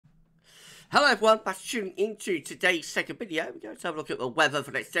Hello everyone, back to tuning into today's second video. We're going to have a look at the weather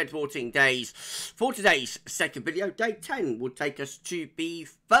for the next 10 to 14 days. For today's second video, day 10 will take us to the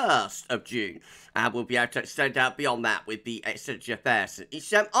 1st of June. And we'll be able to extend out beyond that with the extended GFS and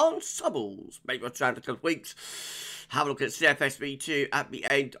ECM ensembles. Maybe we'll try in a couple of weeks. Have a look at CFS V2 at the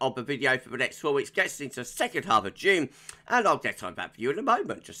end of the video for the next 4 weeks. Gets into the second half of June. And I'll get time back for you in a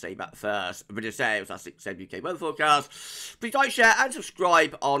moment. Just say about the first video sales, our 6 UK weather forecast. Please like, share and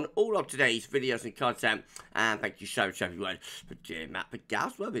subscribe on all of today's videos and content. And thank you so much everyone for doing that. But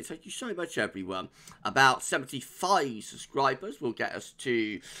GavsWeatherVids, thank you so much everyone. About 75 subscribers will get us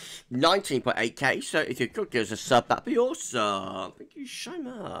to 19.8k. So if you could give us a sub, that'd be awesome. Thank you so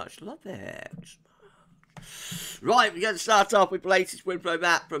much. Love it. Right, we're going to start off with the latest wind flow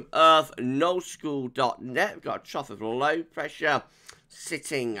map from earthnullschool.net. We've got a trough of low pressure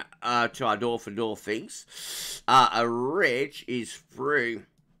sitting to our north and northeast. A ridge is through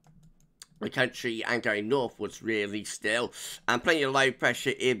the country and going northwards really still, and plenty of low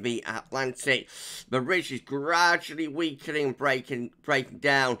pressure in the Atlantic. The ridge is gradually weakening, breaking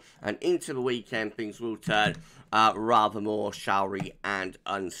down, and into the weekend things will turn rather more showery and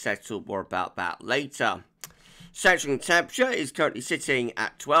unsettled. More about that later. Central temperature is currently sitting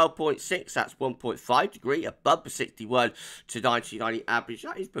at 12.6, that's 1.5 degree above the 61 to 90 average.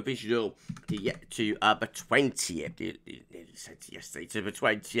 That is provisional to the 20th. Nearly said yesterday to the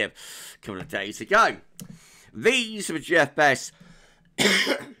 20th, a couple of days ago. These are the GFS.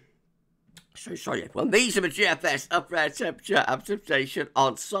 So sorry everyone. These are the GFS upper air temperature and precipitation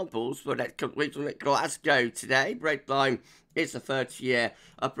ensembles for the next couple of weeks on Glasgow today. Red line is the 30-year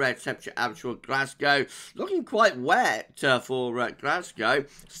upper air temperature average for Glasgow. Looking quite wet for Glasgow,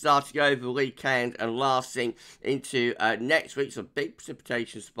 starting over the weekend and lasting into next week. Some big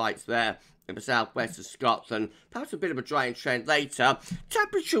precipitation spikes there in the southwest of Scotland. Perhaps a bit of a drying trend later.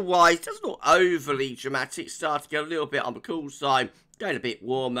 Temperature-wise, doesn't look overly dramatic. Starting a little bit on the cool side. Going a bit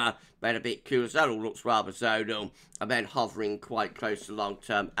warmer, then a bit cooler, so that all looks rather zonal, and then hovering quite close to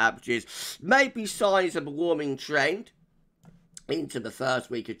long-term averages. Maybe signs of a warming trend into the first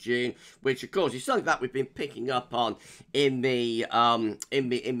week of June, which of course is something that we've been picking up on in the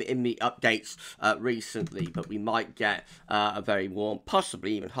updates recently. But we might get a very warm,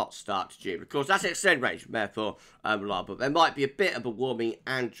 possibly even hot start to June. Of course, that's extended range, therefore reliable. There might be a bit of a warming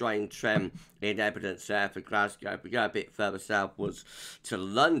and drying trend in evidence there for Glasgow. If we go a bit further southwards to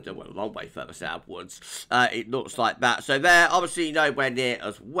London, well, a long way further southwards, it looks like that. So they're obviously nowhere near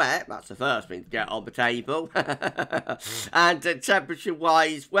as wet. That's the first thing to get on the table. And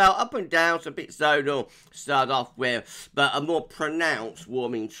temperature-wise, well, up and down, it's a bit zonal to start off with, but a more pronounced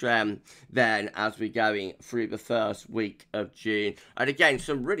warming trend then as we're going through the first week of June. And again,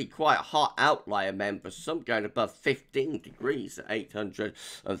 some really quite hot outlier members, some going above 15 degrees at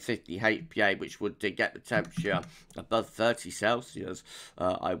 850 HPA, which would get the temperature above 30 Celsius,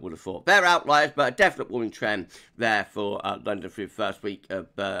 I would have thought. They're outliers, but a definite warming trend there for London through the first week of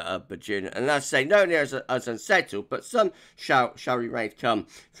June. And as I say, no near as unsettled, but some showery rain come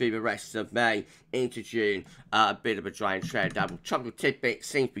through the rest of May into June. A bit of a drying trend. Tropical tidbit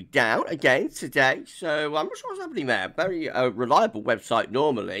seems to be down again today, so I'm not sure what's happening there. Very reliable website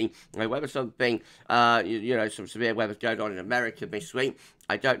normally. Whether something, some severe weather's going on in America this week,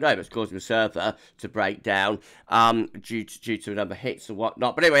 I don't know, but it's causing the server to break down due to a number of hits and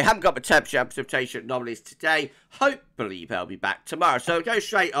whatnot. But anyway, haven't got the temperature and precipitation anomalies today. Hopefully they'll be back tomorrow. So we'll go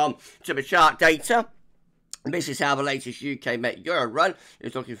straight on to the chart data. This is how the latest UK Met Euro run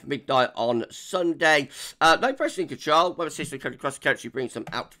is looking for midnight on Sunday. No pressure in control. Weather system coming across the country brings some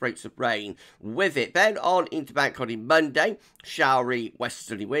outbreaks of rain with it. Then on into bank holiday Monday, showery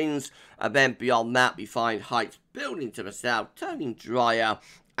westerly winds. And then beyond that, we find heights building to the south, turning drier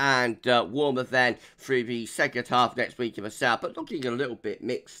and warmer then through the second half next week in the south. But looking a little bit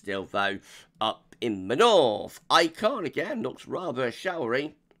mixed still, though, up in the north. Icon, again, looks rather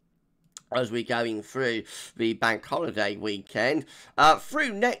showery as we're going through the bank holiday weekend.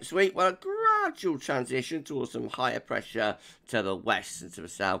 Through next week, well, a gradual transition towards some higher pressure to the west and to the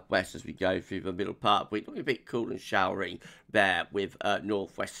southwest as we go through the middle part of the week. Looking a bit cool and showery there with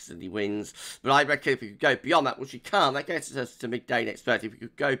northwesterly winds. But I reckon if we could go beyond that, which we can't, that gets us to midday next Thursday. If we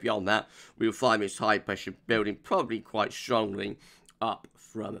could go beyond that, we'll find this high pressure building probably quite strongly up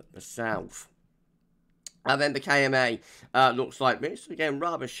from the south. And then the KMA looks like this. Again,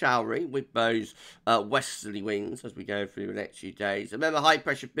 rather showery with those westerly winds as we go through the next few days. And then the high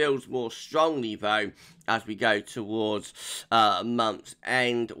pressure builds more strongly, though, as we go towards month's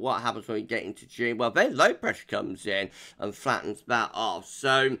end. What happens when we get into June? Well, then low pressure comes in and flattens that off.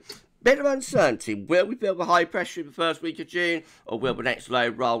 So Bit of uncertainty. Will we build a high pressure in the first week of June, or will the next low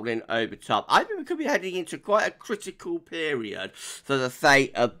roll in over top? I think we could be heading into quite a critical period for the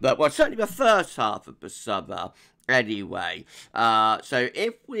fate of, well, certainly the first half of the summer. Anyway, so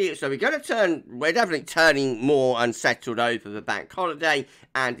we're going to we're definitely turning more unsettled over the bank holiday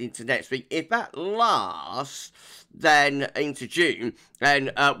and into next week. If that lasts, then into June,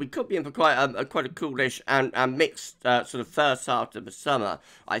 then we could be in for quite a coolish and mixed sort of first half of the summer,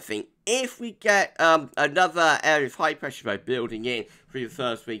 I think. If we get another area of high pressure flow building in through the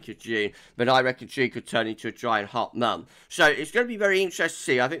first week of June, then I reckon June could turn into a dry and hot month. So it's going to be very interesting to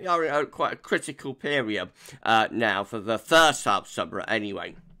see. I think we are in quite a critical period now for the first half of summer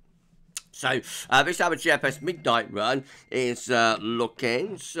anyway. So, this is how the GFS midnight run is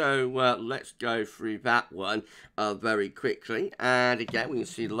looking. So, let's go through that one very quickly. And again, we can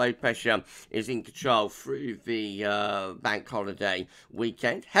see the low pressure is in control through the bank holiday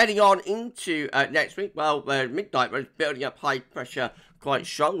weekend. Heading on into next week, well, the midnight run is building up high pressure quite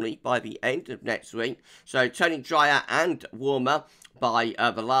strongly by the end of next week. So, turning drier and warmer by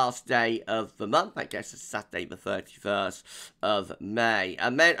the last day of the month. I guess it's Saturday the 31st of May.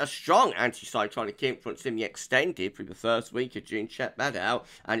 And then a strong anticyclonic influence in the extended through the first week of June. Check that out.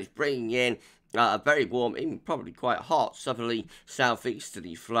 And it's bringing in a very warm, even probably quite hot, southerly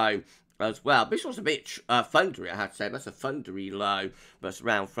southeasterly flow as well. This was a bit thundery, I had to say. That's a thundery low that's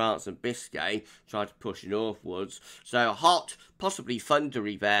around France and Biscay, trying to push northwards. So hot, possibly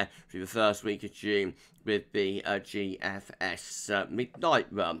thundery there through the first week of June with the GFS midnight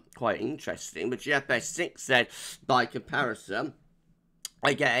run. Quite interesting. The GFS 6 then, by comparison,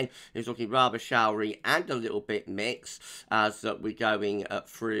 again, it's looking rather showery and a little bit mixed as we're going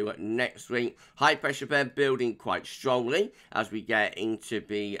through next week. High pressure then building quite strongly as we get into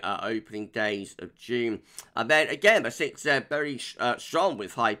the opening days of June. And then again, the 6 very strong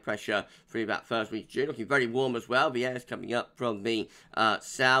with high pressure through that first week of June. Looking very warm as well. The air is coming up from the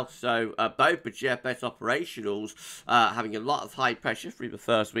south. So both the GFS operationals having a lot of high pressure through the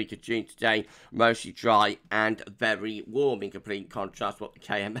first week of June today. Mostly dry and very warm in complete contrast to what the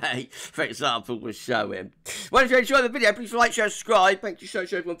KMA, for example, was showing. Well, if you enjoyed the video, please like, share, subscribe. Thank you so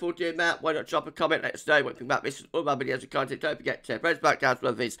much everyone for doing that. Why not drop a comment, let us know what you think about this and all my videos and content. Don't forget to tell friends about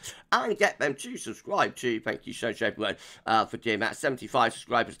GavsWeatherVids and get them to subscribe too. Thank you so much everyone for doing that. 75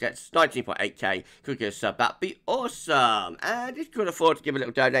 subscribers gets 19.8k. Could get a sub, that'd be awesome. And if you could afford to give a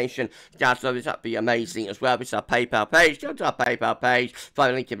little donation to GavsWeatherVids, that'd be amazing as well. This is our PayPal page. Go to our PayPal page,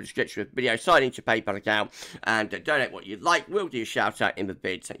 find a link in the description of the video, sign into your PayPal account and donate what you'd like. We'll do a shout out in the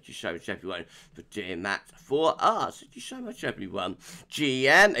vids. Thank you so much everyone for doing that for us. Thank you so much everyone.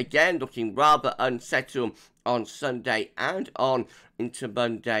 GM again looking rather unsettled on Sunday and on into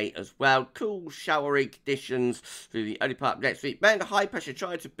Monday as well. Cool showery conditions through the early part of next week. Then high pressure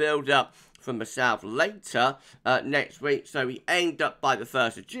trying to build up from the south later next week. So we end up by the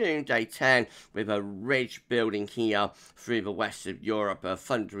 1st of June, day 10, with a ridge building here through the west of Europe. A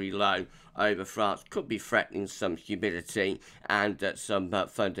thundery low over France could be threatening some humidity and some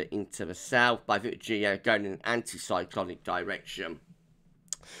thunder into the south. But I think going in an anticyclonic direction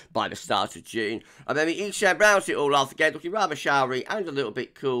by the start of June. And then the ECM rounds it all off again, looking rather showery and a little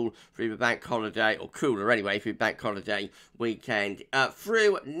bit cool through the bank holiday, or cooler anyway, through bank holiday weekend.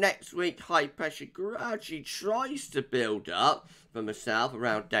 Through next week, high pressure gradually tries to build up from the south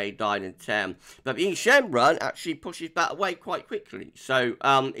around day 9 and 10. But the ECM run actually pushes that away quite quickly. So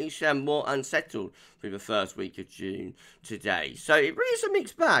ECM more unsettled through the first week of June today. So it really is a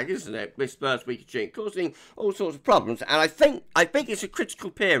mixed bag, isn't it, this first week of June, causing all sorts of problems. And I think it's a critical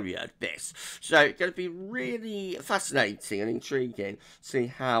period, this. So it's going to be really fascinating and intriguing to see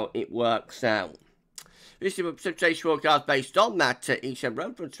how it works out. This is a precipitation forecast based on that ECM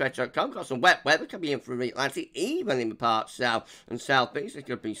run from Twitter.com. Got some wet weather coming in from the Atlantic, even in the parts south and southeast. There's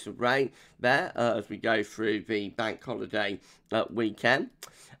going to be some rain there as we go through the bank holiday weekend.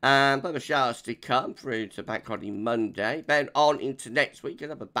 And other showers to come through to bank holiday Monday. Then on into next week,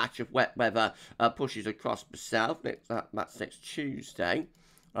 another batch of wet weather pushes across the south. That's next Tuesday.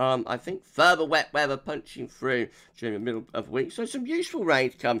 I think further wet weather punching through during the middle of the week. So some useful rain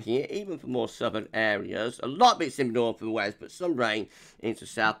to come here, even for more southern areas. A lot of it's in the north and west, but some rain into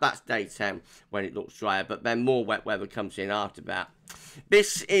south. That's day 10 when it looks drier, but then more wet weather comes in after that.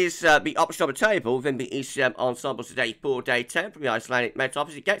 This is the option on the table within the ECM ensembles today for day 10 from the Icelandic Met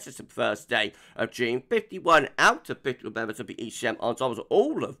Office. It gets us to the first day of June. 51 out of 50 members of the ECM ensembles,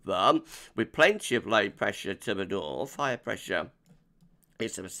 all of them with plenty of low pressure to the north, higher pressure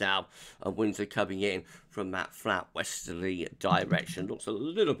It's to the south, and winds are coming in from that flat westerly direction. Looks a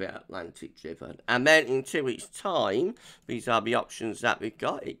little bit Atlantic driven. And then in 2 weeks' time, these are the options that we've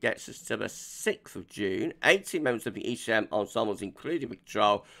got. It gets us to the 6th of June. 18 members of the ECM ensembles, including the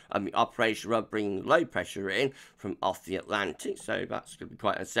control and the operation run, bringing low pressure in from off the Atlantic. So that's going to be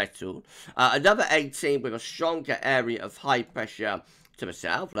quite unsettled. Another 18 with a stronger area of high pressure to the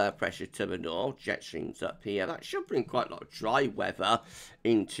south, low pressure to the north, jet streams up here. That should bring quite a lot of dry weather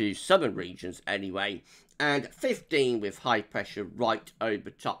into southern regions anyway. And 15 with high pressure right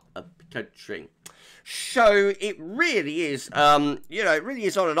over top of the country. So it really is, it really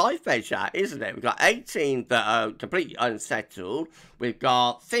is on a knife edge, isn't it? We've got 18 that are completely unsettled. We've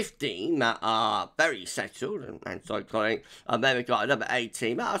got 15 that are very settled and cyclonic. And then we've got another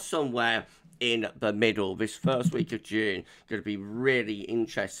 18 that are somewhere in the middle. This first week of June going to be really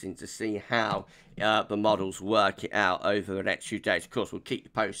interesting to see how the models work it out over the next few days. Of course, we'll keep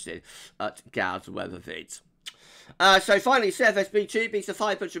you posted at GavsWeatherVids. So finally, CFS V2 beats the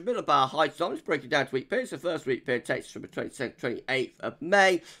 500 millibar high zones, breaking down to week periods. The first week period takes us from the 27th to 28th of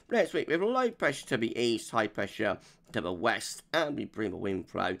May. Next week, we have low pressure to the east, high pressure to the west, and we bring a wind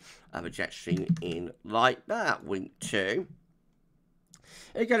flow of a jet stream in like that. Week 2.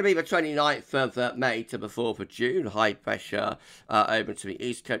 It's going to be the 29th of May to the 4th of June. High pressure over to the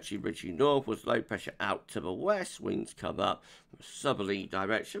east country, ridging northwards. Low pressure out to the west. Winds come up from a southerly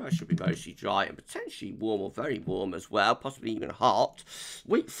direction. That should be mostly dry and potentially warm or very warm as well. Possibly even hot.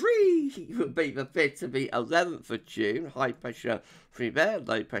 Week 3 would be the 5th to the 11th of June. High pressure through there.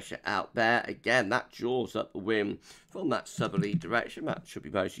 Low pressure out there. Again, that draws up the wind from that southerly direction. That should be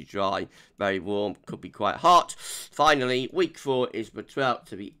mostly dry, very warm, could be quite hot. Finally, week 4 is the 12th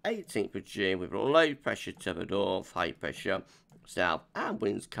to the 18th of June with low pressure to the north, high pressure south, and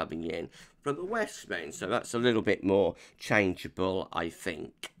winds coming in from the west, man. So that's a little bit more changeable, I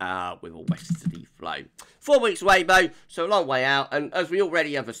think, with a westerly flow. 4 weeks away, though, so a long way out. And as we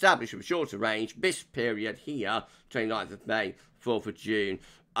already have established with a shorter range, this period here, 29th of May, 4th of June,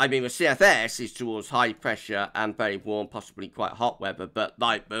 I mean, the CFS is towards high pressure and very warm, possibly quite hot weather, but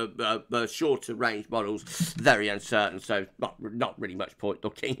like the shorter range models, very uncertain, so not really much point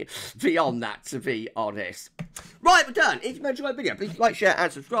looking beyond that, to be honest. Right, we're done. If you enjoyed the video, please like, share,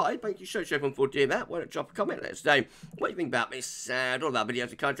 and subscribe. Thank you so much everyone for doing that. Why don't drop a comment, let us know what you think about this and all of our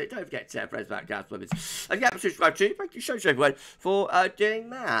videos and content. Don't forget to tell friends about GavsWeatherVids. And get subscribe too. Thank you so much everyone for doing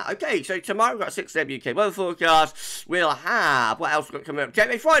that. Okay, so tomorrow we've got a 6 AM UK weather forecast. We'll have, what else we've got coming up?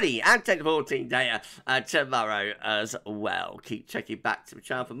 January Friday and 10 to 14 day tomorrow as well. Keep checking back to the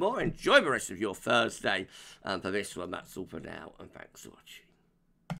channel for more. Enjoy the rest of your Thursday. And for this one, that's all for now. And thanks for watching.